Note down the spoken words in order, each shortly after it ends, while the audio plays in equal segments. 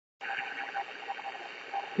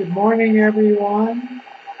Good morning, everyone.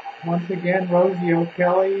 Once again, Rosie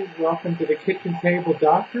O'Kelly. Welcome to the Kitchen Table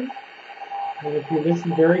Doctor. And if you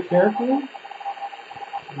listen very carefully,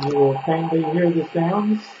 you will faintly hear the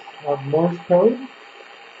sounds of Morse code.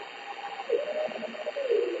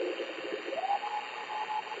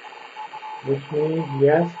 Which means,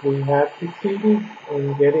 yes, we have succeeded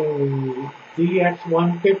in getting the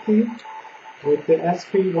DX-150 with the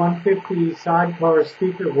SP-150 sidecar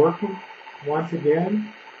speaker working once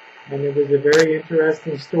again. And it was a very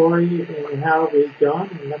interesting story in how it was done.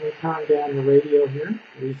 And let me turn down the radio here,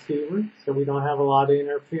 receiver, so we don't have a lot of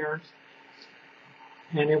interference.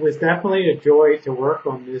 And it was definitely a joy to work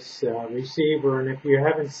on this receiver. And if you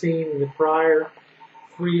haven't seen the prior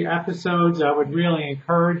 3 episodes, I would really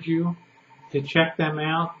encourage you to check them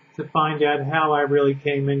out to find out how I really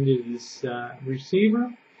came into this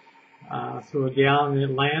receiver through a gal in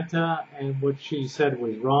Atlanta and what she said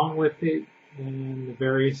was wrong with it and the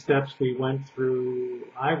various steps I went through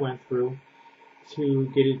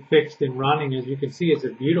to get it fixed and running. As you can see, it's a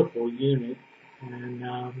beautiful unit, and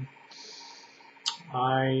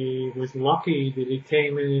I was lucky that it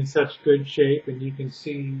came in such good shape, and you can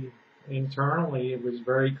see internally it was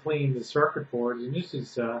very clean, the circuit boards, and this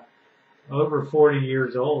is over 40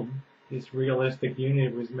 years old. This realistic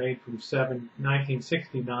unit was made from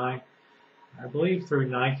 1969, I believe, through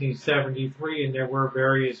 1973, and there were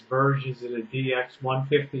various versions of the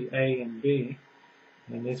DX-150A and B,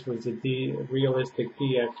 and this was a realistic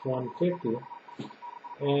DX-150.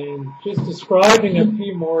 And just describing a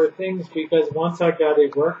few more things, because once I got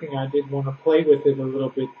it working, I did want to play with it a little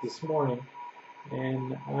bit this morning.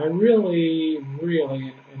 And I really,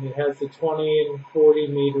 and it has the 20 and 40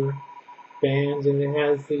 meter bands, and it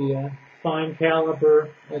has the fine caliber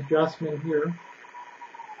adjustment here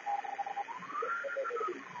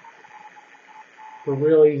for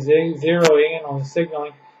really zeroing in on the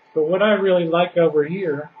signaling. But what I really like over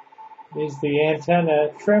here is the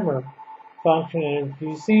antenna trimmer function. And if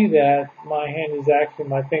you see that, my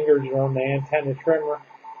fingers are on the antenna trimmer.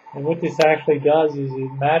 And what this actually does is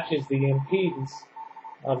it matches the impedance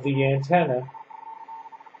of the antenna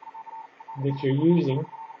that you're using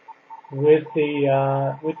with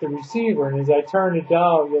the receiver. And as I turn the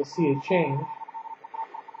dial, you'll see it change.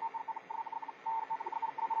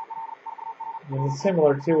 And it's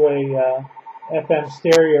similar to a FM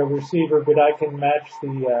stereo receiver, but I can match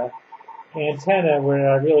the antenna where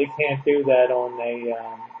I really can't do that on a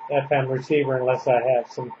FM receiver unless I have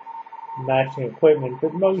some matching equipment.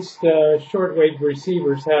 But most shortwave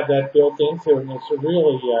receivers have that built into it, and it's a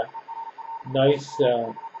really nice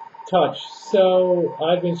touch. So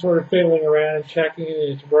I've been sort of fiddling around and checking it,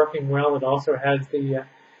 and it's working well. It also has the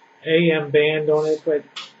AM band on it, but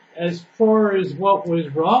as far as what was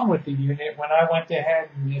wrong with the unit, when I went ahead,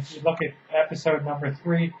 and if you look at episode number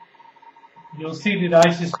 3, you'll see that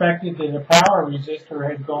I suspected that the power resistor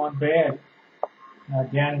had gone bad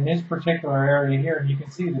down in this particular area here. And you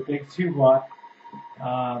can see the big 2-watt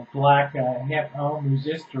black half ohm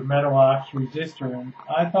resistor, metal ox resistor. And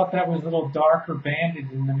I thought that was a little darker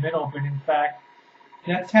banded in the middle, but in fact,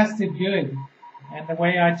 that tested good. And the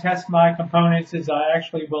way I test my components is I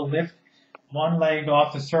actually will lift one leg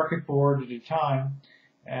off the circuit board at a time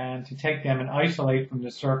and to take them and isolate from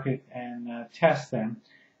the circuit and test them.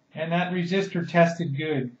 And that resistor tested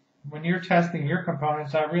good. When you're testing your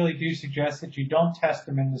components, I really do suggest that you don't test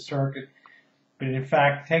them in the circuit, but in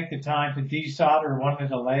fact take the time to desolder one of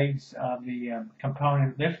the legs of the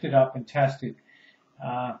component, lift it up and test it.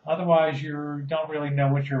 Otherwise, you don't really know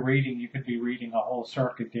what you're reading. You could be reading a whole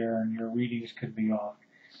circuit there and your readings could be off.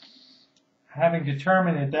 Having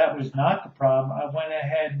determined that that was not the problem, I went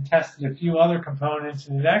ahead and tested a few other components,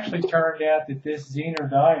 and it actually turned out that this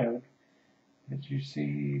Zener diode that you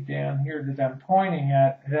see down here that I'm pointing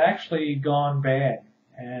at had actually gone bad,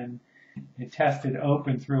 and it tested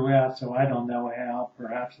open throughout, so I don't know how,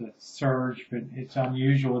 perhaps a surge, but it's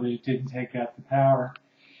unusual that it didn't take out the power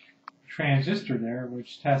transistor there,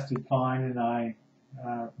 which tested fine, and I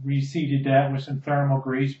reseated that with some thermal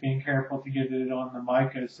grease, being careful to get it on the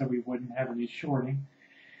mica so we wouldn't have any shorting.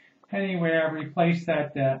 Anyway, I replaced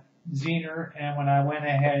that Zener, and when I went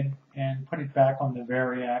ahead and put it back on the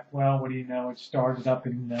Variac, well, what do you know, it started up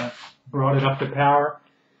and brought it up to power,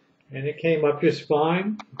 and it came up just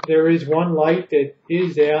fine. There is one light that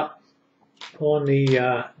is out on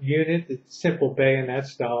the unit, it's simple bayonet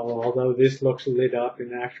style, although this looks lit up.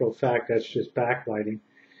 In actual fact, that's just backlighting.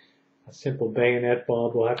 A simple bayonet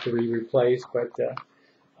bulb will have to be replaced, but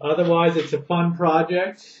otherwise it's a fun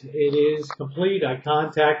project. It is complete. I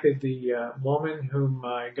contacted the woman whom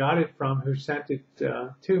I got it from, who sent it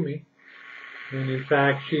to me, And in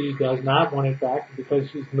fact, she does not want it back because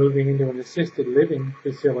she's moving into an assisted living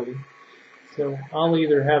facility. So I'll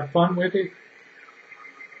either have fun with it,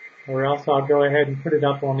 or else I'll go ahead and put it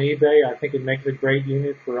up on eBay. I think it makes a great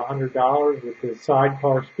unit for $100 with the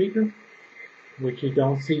sidecar speaker, which you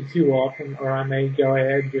don't see too often. Or I may go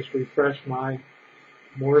ahead and just refresh my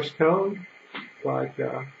Morse code. But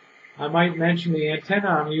I might mention the antenna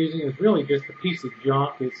I'm using is really just a piece of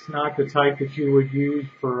junk. It's not the type that you would use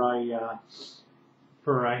for a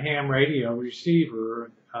ham radio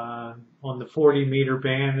receiver on the 40 meter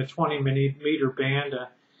band, the 20 meter band. A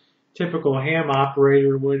typical ham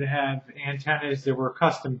operator would have antennas that were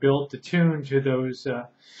custom built to tune to those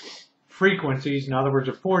frequencies. In other words,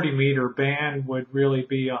 a 40 meter band would really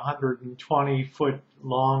be a 120 foot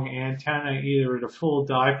long antenna, either at a full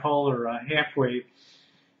dipole or a half wave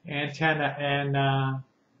antenna. And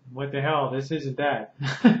what the hell, this isn't that.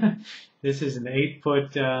 This is an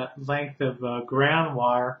 8-foot length of ground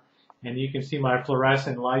wire, and you can see my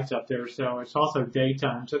fluorescent lights up there. So it's also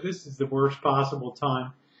daytime, so this is the worst possible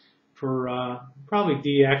time for probably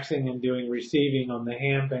DXing and doing receiving on the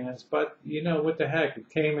ham bands. But you know, what the heck, it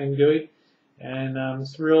came in good, and I'm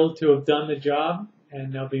thrilled to have done the job.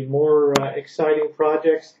 And there'll be more exciting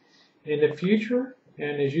projects in the future.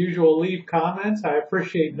 And as usual, leave comments. I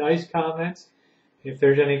appreciate nice comments. If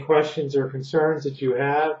there's any questions or concerns that you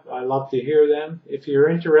have, I love to hear them. If you're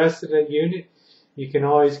interested in a unit, you can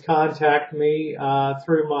always contact me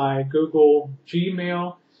through my Google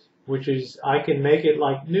Gmail, which is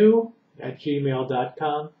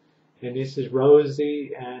icanmakeitLikeNew@gmail.com. And this is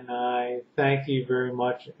Rosie, and I thank you very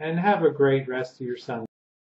much, and have a great rest of your Sunday.